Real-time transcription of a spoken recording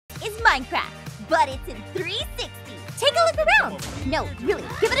is Minecraft, but it's in 360. Take a look around. No, really,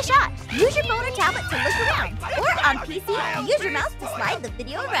 give it a shot. Use your phone or tablet to look around. Or on PC, use your mouse to slide the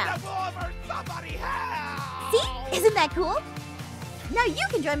video around. See? Isn't that cool? Now you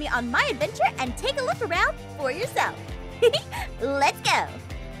can join me on my adventure and take a look around for yourself. Let's go.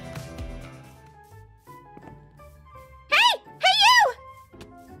 Hey! Hey, you!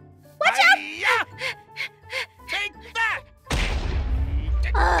 Watch out! Take that!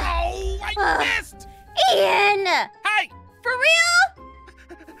 Oh, I missed! Ian! Hey! For real?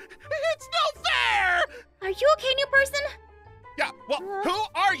 It's no fair! Are you okay, new person? Yeah, well, who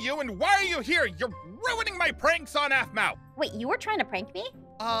are you and why are you here? You're ruining my pranks on Apmhau. Wait, you were trying to prank me?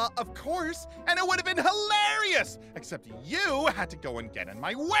 Of course, and it would have been hilarious, except you had to go and get in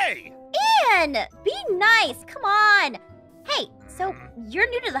my way. Ian, be nice, come on. Hey, so you're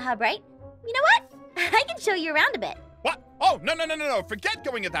new to the hub, right? You know what? I can show you around a bit. What? Oh, no, forget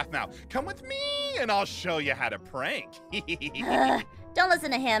going at Apmhau. Come with me and I'll show you how to prank. Don't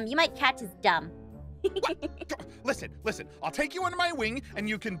listen to him, you might catch his dumb. Listen, I'll take you under my wing and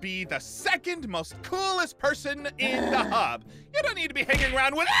you can be the second most coolest person in the hub. You don't need to be hanging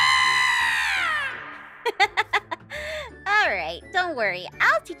around with— All right, don't worry.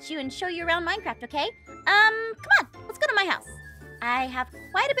 I'll teach you and show you around Minecraft, okay? Come on, let's go to my house. I have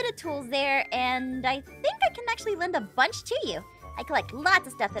quite a bit of tools there, and I think I can actually lend a bunch to you. I collect lots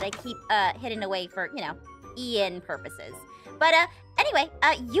of stuff that I keep hidden away for, you know, Ian purposes. But anyway,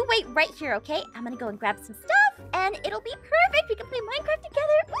 you wait right here, okay? I'm gonna go and grab some stuff, and it'll be perfect. We can play Minecraft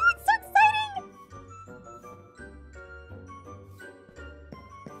together. Oh, it's so exciting!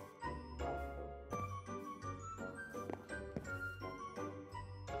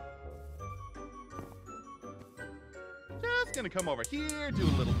 Just gonna come over here, do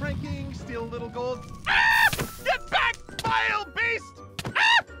a little pranking, steal a little gold. Ah! Get back, vile beast!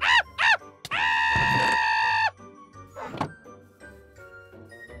 Ah! Ah! Ah! Ah!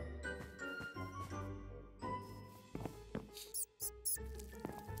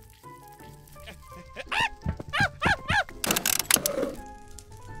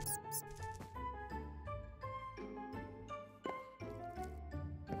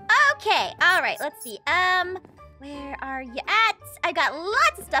 Okay, all right, let's see. Where are you at? I got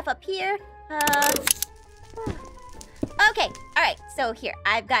lots of stuff up here. Okay, all right, so here,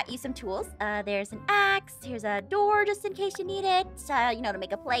 I've got you some tools. There's an axe, here's a door just in case you need it, you know, to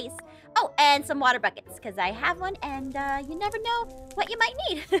make a place. Oh, and some water buckets, because I have one, and you never know what you might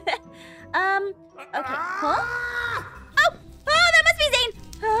need. Okay, huh? Oh, that must be Zane.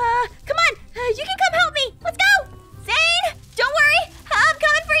 Come on, you can come help me. Let's go. Zane, don't worry, I'm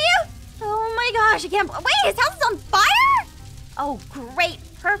coming for you. Oh my gosh, I can't, wait, his house is on fire? Oh, great,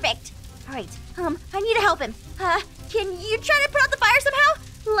 perfect. All right, I need to help him. Can you try to put out the fire somehow?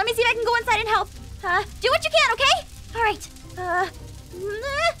 Let me see if I can go inside and help. Do what you can, okay? All right.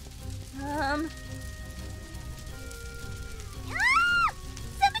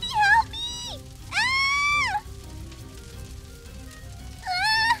 Somebody help me!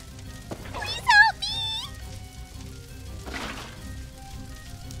 Please help me!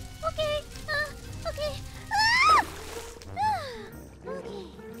 Okay, okay. Okay.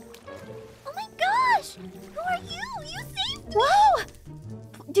 Oh my gosh! Who are you? You saved me! Whoa!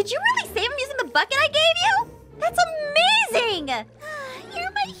 Did you really save him using the bucket I gave you? That's amazing!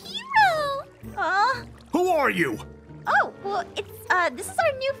 You're my hero! Who are you? Oh, well, it's, this is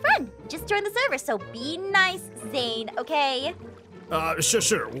our new friend. Just joined the server, so be nice, Zane, okay?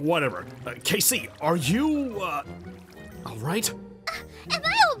 Sure, whatever. Casey, are you, all right? Am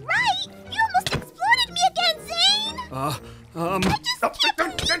I all right? You almost exploded me again, Zane! I just can't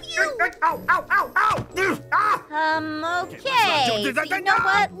believe you! Okay. So you know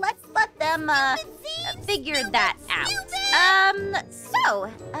what? Let's let them, figure that out.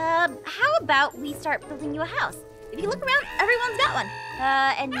 How about we start building you a house? If you look around, everyone's got one.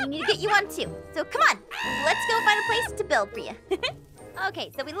 And we need to get you one too. So come on, let's go find a place to build for you.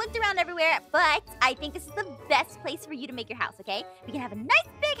 Okay, so we looked around everywhere, but I think this is the best place for you to make your house, okay? We can have a nice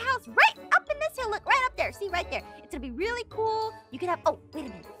big house right up in this hill. Look, right up there. See, right there. It's gonna be really cool. You could have, oh, wait a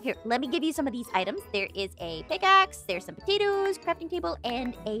minute. Here, let me give you some of these items. There is a pickaxe, there's some potatoes, crafting table,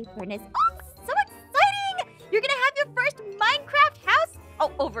 and a furnace. Oh, so exciting! You're gonna have your first Minecraft house.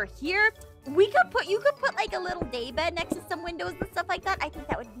 Oh, over here, you could put like a little day bed next to some windows and stuff like that. I think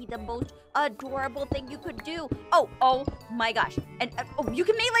that would be the most adorable thing you could do. Oh my gosh. And you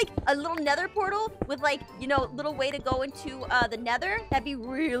can make like a little nether portal with like, you know, little way to go into the nether. That'd be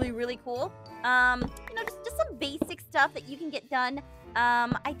really, really cool. You know, just some basic stuff that you can get done.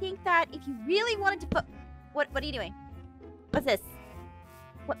 I think that if you really wanted to put, what are you doing? What's this?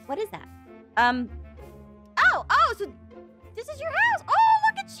 What is that? Oh, so this is your house. Oh,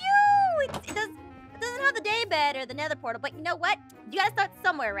 look at you. It doesn't have the day bed or the nether portal, but you know what? You gotta start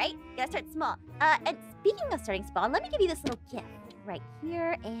somewhere, right? You gotta start small. And speaking of starting small, let me give you this little gift right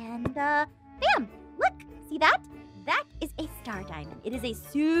here, and bam! Look, see that? That is a star diamond. It is a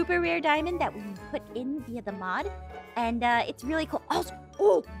super rare diamond that we put in via the mod, and it's really cool.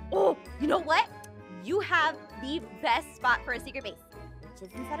 Oh, you know what? You have the best spot for a secret base, which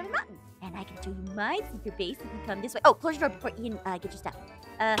is inside of a mountain. And I can show you my secret base if you come this way. Oh, close your door before Ian get your stuff.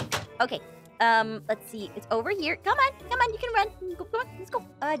 Okay. Let's see. It's over here. Come on, you can run. Come on, let's go.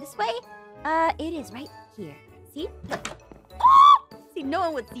 This way. It is right here. See? Look. Oh! See, no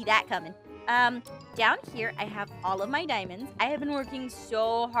one would see that coming. Down here, I have all of my diamonds. I have been working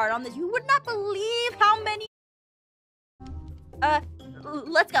so hard on this. You would not believe how many.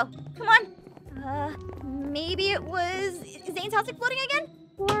 Let's go. Come on. Maybe it was Zane's house exploding again?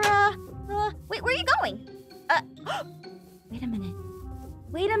 Or, wait, where are you going? Wait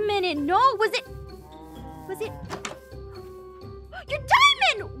a minute. No, was it? Your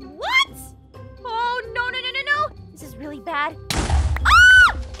diamond! What? Oh, no. This is really bad.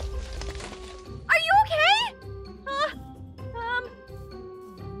 Ah! Are you okay?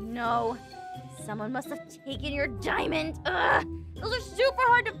 No. Someone must have taken your diamond. Ugh. Those are super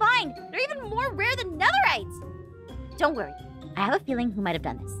hard to find. They're even more rare than netherites. Don't worry. I have a feeling who might have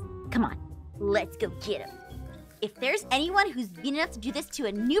done this. Come on. Let's go get him. If there's anyone who's been enough to do this to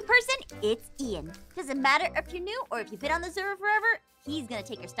a new person, it's Ian. Doesn't matter if you're new or if you've been on the server forever, he's gonna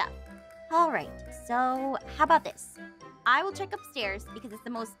take your stuff. All right, so how about this? I will check upstairs because it's the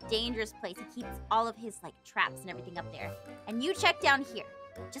most dangerous place. He keeps all of his traps and everything up there. And you check down here.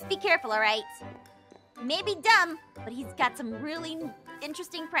 Just be careful, all right? He may be dumb, but he's got some really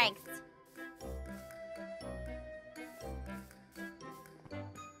interesting pranks.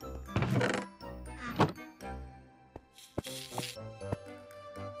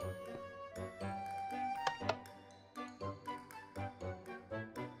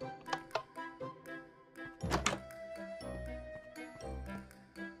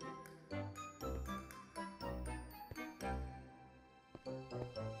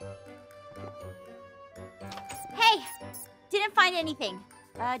 Hey, didn't find anything.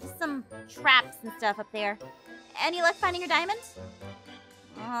 Just some traps and stuff up there. Any luck finding your diamonds?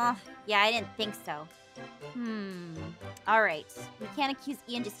 Yeah, I didn't think so. All right. We can't accuse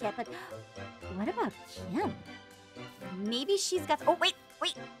Ian just yet, but what about Kim? Maybe she's got... Oh, wait.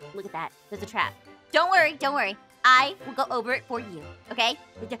 Look at that. There's a trap. Don't worry. I will go over it for you, okay?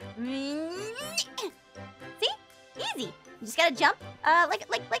 See? Easy. You just gotta jump, like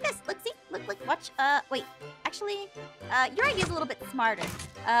this. Look, see? Look, watch. Wait. Actually, your idea's a little bit smarter.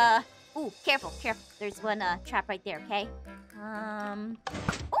 Ooh, careful. There's one, trap right there, okay?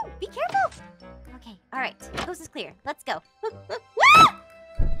 Oh, be careful! Okay, alright. Coast is clear. Let's go.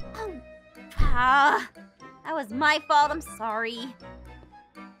 That was my fault. I'm sorry. You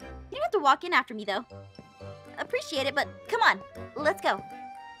didn't have to walk in after me, though. Appreciate it, but come on. Let's go.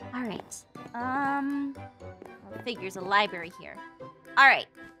 Alright. Figures a library here. Alright.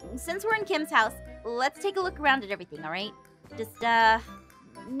 Since we're in Kim's house, let's take a look around at everything, alright? Just,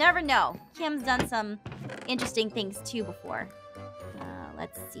 never know. Kim's done some interesting things, too, before.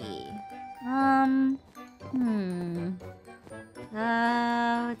 Let's see.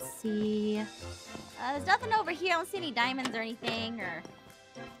 Let's see. There's nothing over here. I don't see any diamonds or anything, or...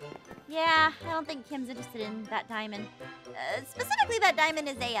 Yeah, I don't think Kim's interested in that diamond. Specifically, that diamond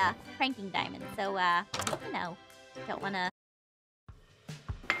is a, pranking diamond, so, you know, don't wanna...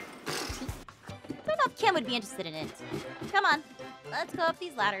 Don't know if Kim would be interested in it. Come on, let's go up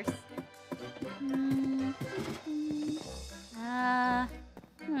these ladders.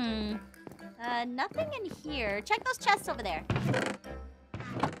 Nothing in here. Check those chests over there.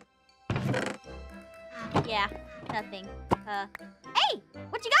 Yeah, nothing. Hey!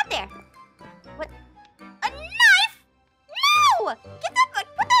 What you got there? What? A knife? No! Get that,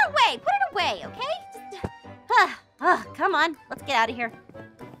 put that away! Put it away, okay? Just, come on. Let's get out of here.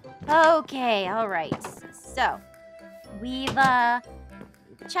 Okay, alright. So, we've,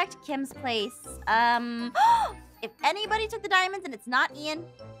 checked Kim's place. If anybody took the diamonds and it's not Ian,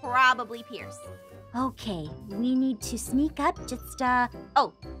 probably Pierce. Okay, we need to sneak up, just,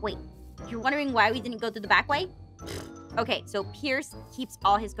 oh, wait. You're wondering why we didn't go through the back way? Okay, so Pierce keeps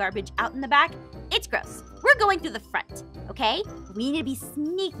all his garbage out in the back. It's gross. We're going through the front, okay? We need to be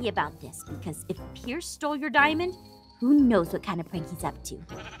sneaky about this, because if Pierce stole your diamond, who knows what kind of prank he's up to.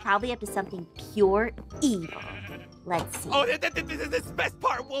 Probably up to something pure evil. Let's see. Oh, this is the best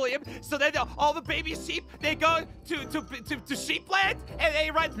part, William. So then all the baby sheep, they go to sheepland, and they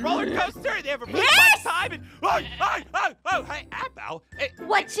ride roller coaster, and they have a really fun time. And hey, Apmhau.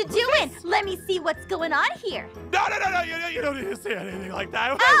 What you doing? Let me see what's going on here. No, you don't need to say anything like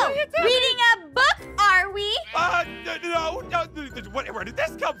that. Oh, reading a book, are we? No. Where did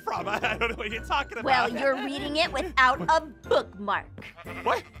this come from? I don't know what you're talking about. Well, you're reading it without a bookmark.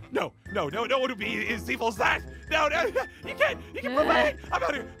 What? No one would be as evil as that. No, you can't provide. I'm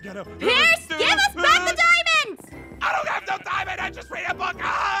out here. Pierce, give us back the diamonds! I don't have no diamond. I just read a book.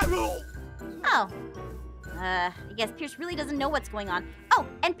 Oh. I guess Pierce really doesn't know what's going on. Oh,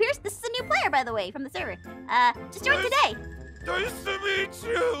 and Pierce, this is a new player, by the way, from the server. Just joined today. Nice to meet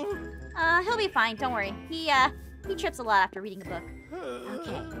you. He'll be fine, don't worry. He trips a lot after reading a book.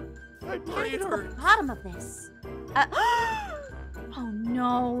 Okay. My How do I brain get to the hurts. bottom of this? Oh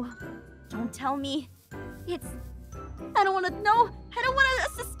no. Don't tell me. I don't want to know. I don't want to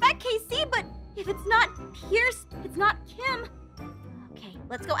suspect KC, but if it's not Pierce, it's not Kim. Okay,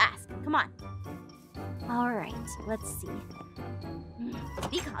 let's go ask. Come on. All right, let's see.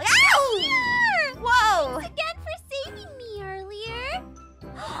 Be calm. Ow! Whoa! Thanks again for saving me earlier.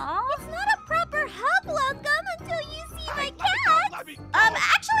 Aw. It's not a proper hub welcome until you see my cat.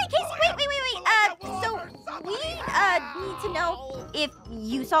 Actually, Casey, wait. So we need to know if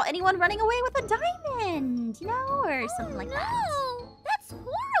you saw anyone running away with a diamond, or something like that. No, that's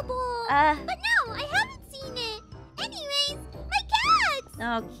horrible. But no, I haven't seen it. Anyways, my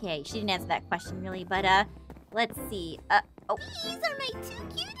cat. Okay, she didn't answer that question really, but let's see. Oh, These are my two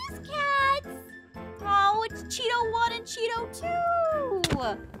cutest cats. oh, it's Cheeto 1 and Cheeto 2.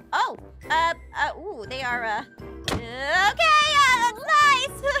 Oh, ooh, they are okay, that's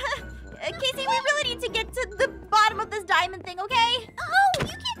nice. Casey, we really need to get to the bottom of this diamond thing, okay? Oh, you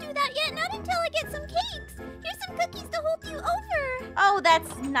can't do that yet. Not until I get some cakes. Here's some cookies to hold you over. Oh,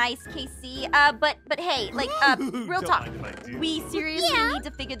 that's nice, Casey. But hey, like, real talk. We seriously need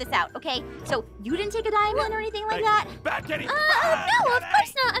to figure this out, okay? So, you didn't take a diamond or anything like that? Back, Kenny. No, of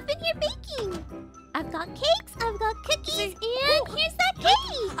course not. I've been here baking. I've got cakes, I've got cookies, and here's that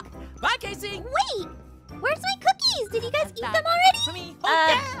cake. Bye, Casey. Wait, where's my cookies? Did you guys eat them already? For me.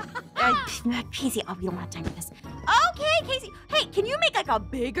 Oh, Casey, we don't have time for this. Okay, Casey. Hey, can you make like a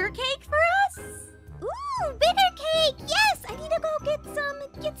bigger cake for us? Ooh, bigger cake. Yes, I need to go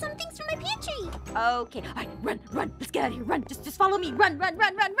get some things from my pantry. Okay. All right, run. Let's get out of here. Run. Just follow me. Run.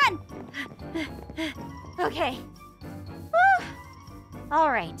 Okay. Whew. All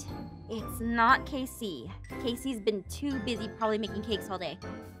right. It's not Casey. Casey's been too busy probably making cakes all day.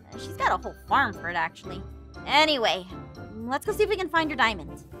 She's got a whole farm for it, actually. Anyway, let's go see if we can find your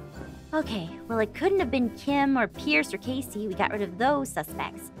diamonds. Okay, well, it couldn't have been Kim or Pierce or Casey. We got rid of those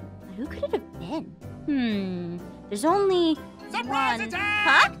suspects. But who could it have been? There's only Surprise one. attack!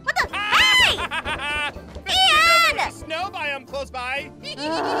 Huh? What the? Hey! Ian! Ian! Snow biome close by.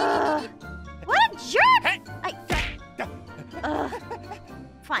 What a jerk! Hey!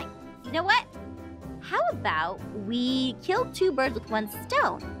 Fine. You know what? How about we kill two birds with one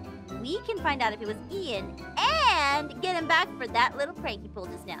stone? We can find out if it was Ian and get him back for that little prank he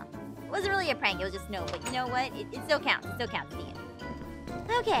pulled just now. It wasn't really a prank, it was just no, but you know what? It still counts. It still counts, Ian.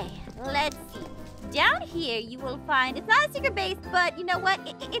 Okay, let's see. Down here you will find, it's not a secret base, but you know what?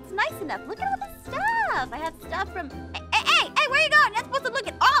 It's nice enough. Look at all this stuff. I have stuff from, hey, where are you going? You're not supposed to look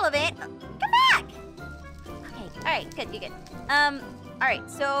at all of it. Come back. Okay, all right, good, you're good. All right,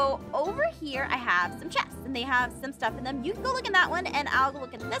 so over here I have some chests, and they have some stuff in them. You can go look in that one, and I'll go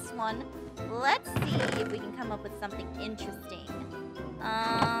look at this one. Let's see if we can come up with something interesting.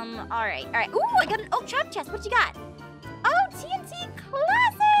 All right. Ooh, I got an oak trap chest. What you got? Oh, TNT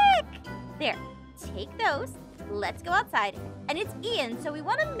Classic! There, take those. Let's go outside. And it's Ian, so we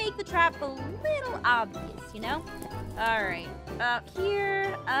want to make the trap a little obvious, you know? All right,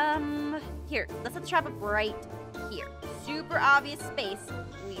 here, let's set the trap up right here. Super obvious space.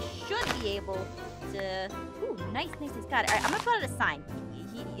 We should be able to, ooh, nice, got it. All right, I'm gonna put it a sign.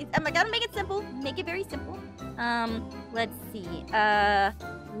 I'm gonna make it simple, make it very simple. Let's see,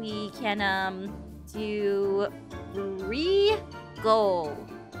 we can, do 3 gold.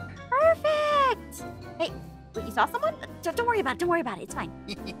 Perfect! Hey, wait, you saw someone? Don't worry about it, it's fine.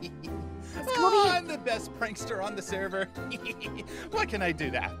 Come over here. I'm the best prankster on the server. What can I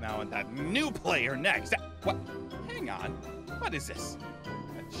do to Apmhau and that new player next? What? Hang on. What is this?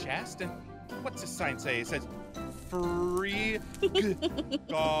 A chest? And what's the sign say? It says free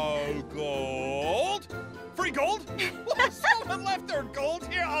gold? Free gold? What? Someone left their gold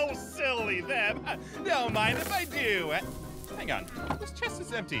here? Oh, silly them. Don't mind if I do. Hang on. This chest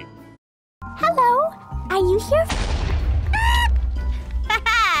is empty. Hello. Are you here?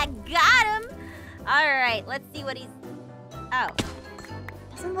 Haha, got him! Alright, let's see what he's... Oh.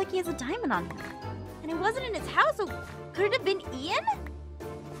 Doesn't look like he has a diamond on him. And it wasn't in his house, so could it have been Ian?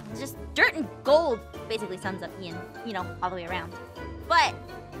 Just dirt and gold basically sums up Ian, you know, all the way around. But,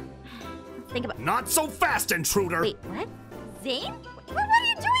 let's think about... Not so fast, intruder! Wait, what? Zane? What are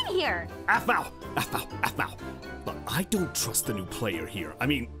you doing here? Apmhau! Look, I don't trust the new player here. I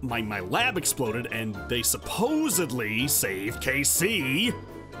mean, my lab exploded and they supposedly saved KC.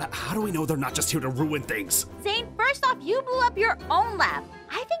 How do we know they're not just here to ruin things? Zane, first off, you blew up your own lab.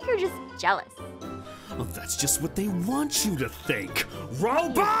 I think you're just jealous. Oh, that's just what they want you to think.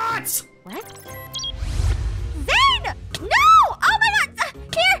 Robots! What? Zane! No! Oh my god!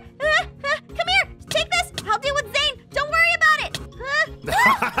 Here! Come here! Take this! I'll deal with Zane! Don't worry about it!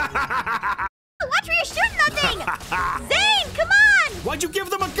 Watch where you're shooting that thing! Zane, come on! Why'd you give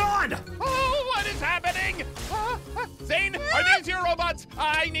them a gun? Oh, what is happening? Zane, are these your robots?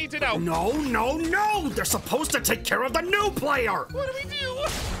 I need to know. No! They're supposed to take care of the new player! What do we do?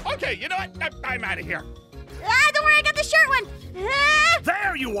 Okay, you know what? I'm out of here. Don't worry, I got the short one!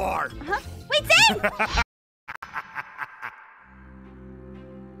 There you are! Huh? Wait, Zane!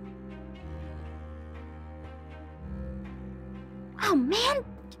 Oh, man!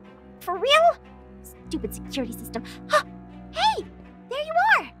 For real? Stupid security system. Huh. Hey! There you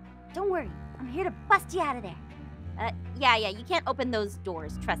are! Don't worry, I'm here to bust you out of there. Yeah, you can't open those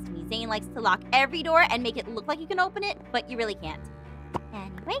doors, trust me. Zane likes to lock every door and make it look like you can open it, but you really can't.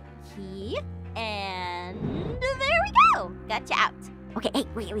 Anyway, key, and there we go! Got you out. Okay, hey,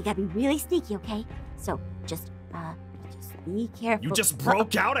 wait, we gotta be really sneaky, okay? So, just be careful. You just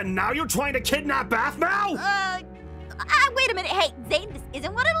broke out and now you're trying to kidnap Apmhau? Wait a minute, hey, Zane, this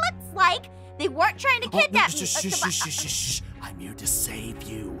isn't what it looks like. They weren't trying to kidnap me. Shh. I'm here to save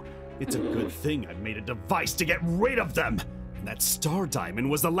you. It's a good thing I made a device to get rid of them. And that star diamond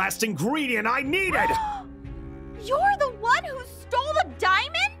was the last ingredient I needed. You're the one who stole the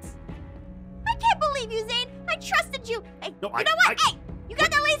diamond? I can't believe you, Zane. I trusted you. Hey, No, you know what? Hey, you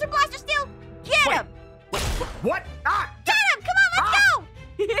got that laser blaster still? Get him. What? Ah! Get him. Come on, let's go.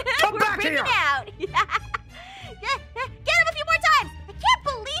 Come We're back freaking here. out. Get him a few more times. I can't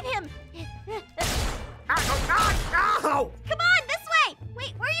believe him. Ow! Come on, this way.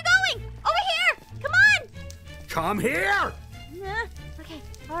 Wait, where are you going? Over here. Come on. Come here! Okay,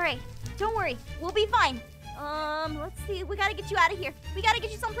 all right. Don't worry, we'll be fine. Let's see. We gotta get you out of here. We gotta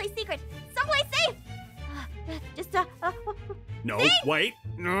get you someplace secret, someplace safe. No, Zane? wait.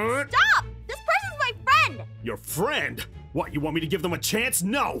 Stop! This person's my friend. Your friend? What, you want me to give them a chance?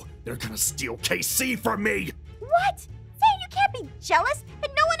 No! They're gonna steal KC from me! What? Zane, you can't be jealous.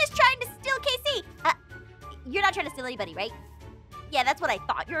 And no one is trying to steal KC. You're not trying to steal anybody, right? Yeah, that's what I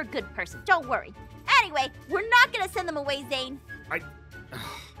thought. You're a good person. Don't worry. Anyway, we're not gonna send them away, Zane. I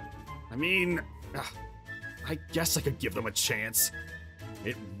mean, I guess I could give them a chance.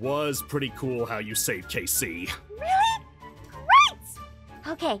 It was pretty cool how you saved KC. Really? Great!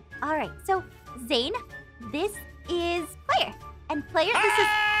 Okay, all right. So, Zane, this is Player. And Player, this is...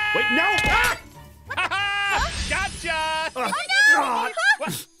 Wait, no! Gotcha! Oh, no!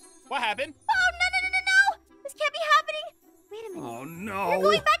 What happened? Oh, no! This can't be happening. Wait a minute. Oh, no! You're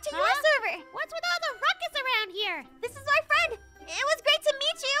going back to your server. What's with all the ruckus around here? This is our friend. It was great to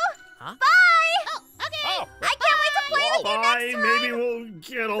meet you. Huh? Bye. Oh, okay. Oh, I can't wait to play with you Bye, next time. maybe we'll get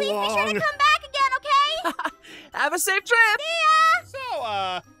Please be sure along. to come back again, okay? Have a safe trip. See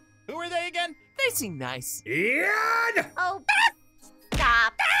ya. so, who are they again? They seem nice. Ian! Oh,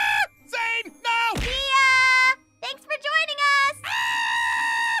 stop. Zane, no! See ya. Thanks for joining us.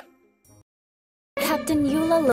 Captain, you